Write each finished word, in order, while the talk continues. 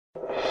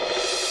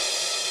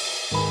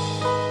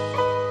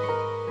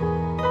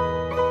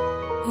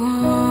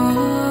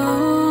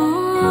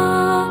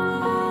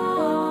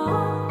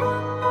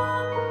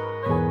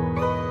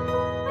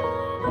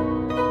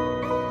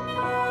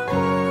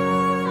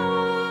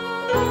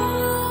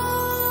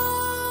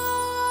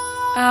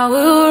I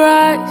will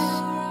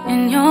rise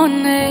in your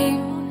name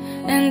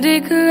and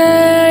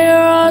declare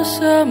your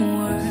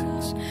awesome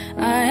words.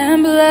 I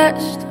am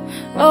blessed,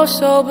 oh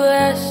so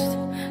blessed,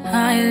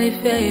 highly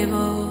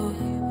favored.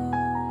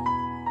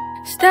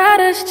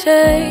 Status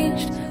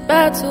changed,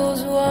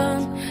 battles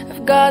won,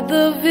 I've got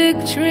the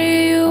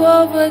victory you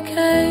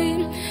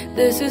overcame.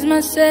 This is my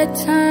set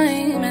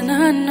time and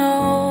I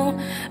know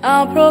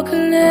I'll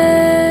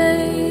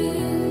proclaim.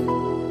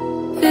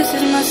 This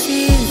is my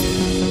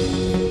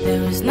season,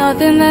 there is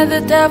nothing that the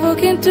devil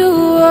can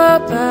do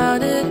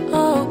about it.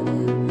 Oh,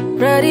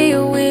 ready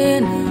a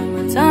winner,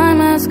 my time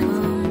has come.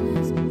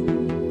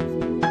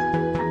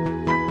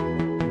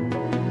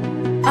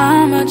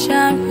 I'm a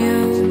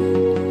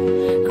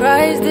champion,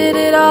 Christ did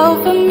it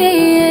all for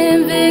me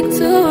in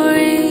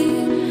victory.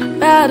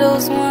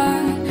 Battles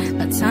won,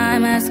 my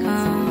time has come.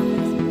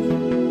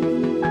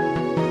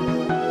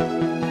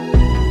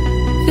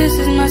 This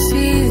is my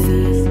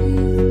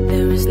season,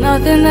 there is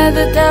nothing that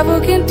the devil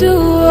can do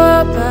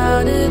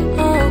about it.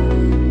 Oh,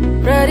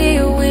 ready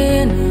a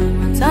winner,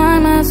 my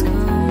time has come.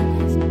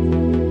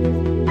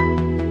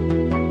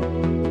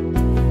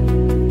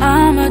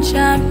 I'm a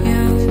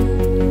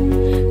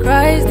champion,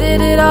 Christ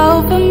did it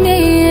all for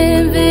me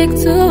in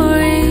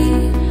victory.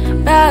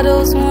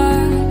 Battles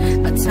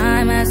won, my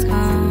time has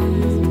come.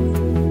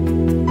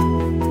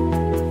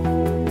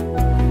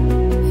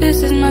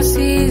 This is my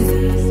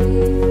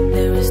season,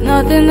 there is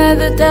nothing that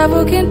the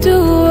devil can do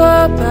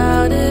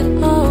about it.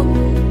 Oh,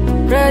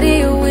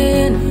 ready a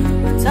winner,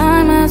 my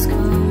time has come.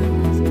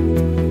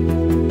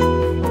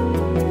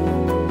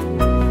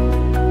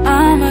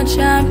 I'm a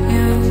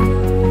champion,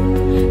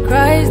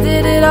 Christ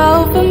did it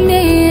all for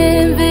me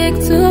in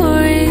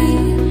victory.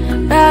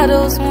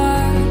 Battles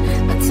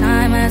won, my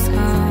time has come.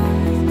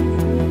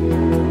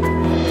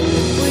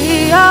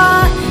 We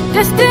are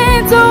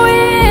destined to win.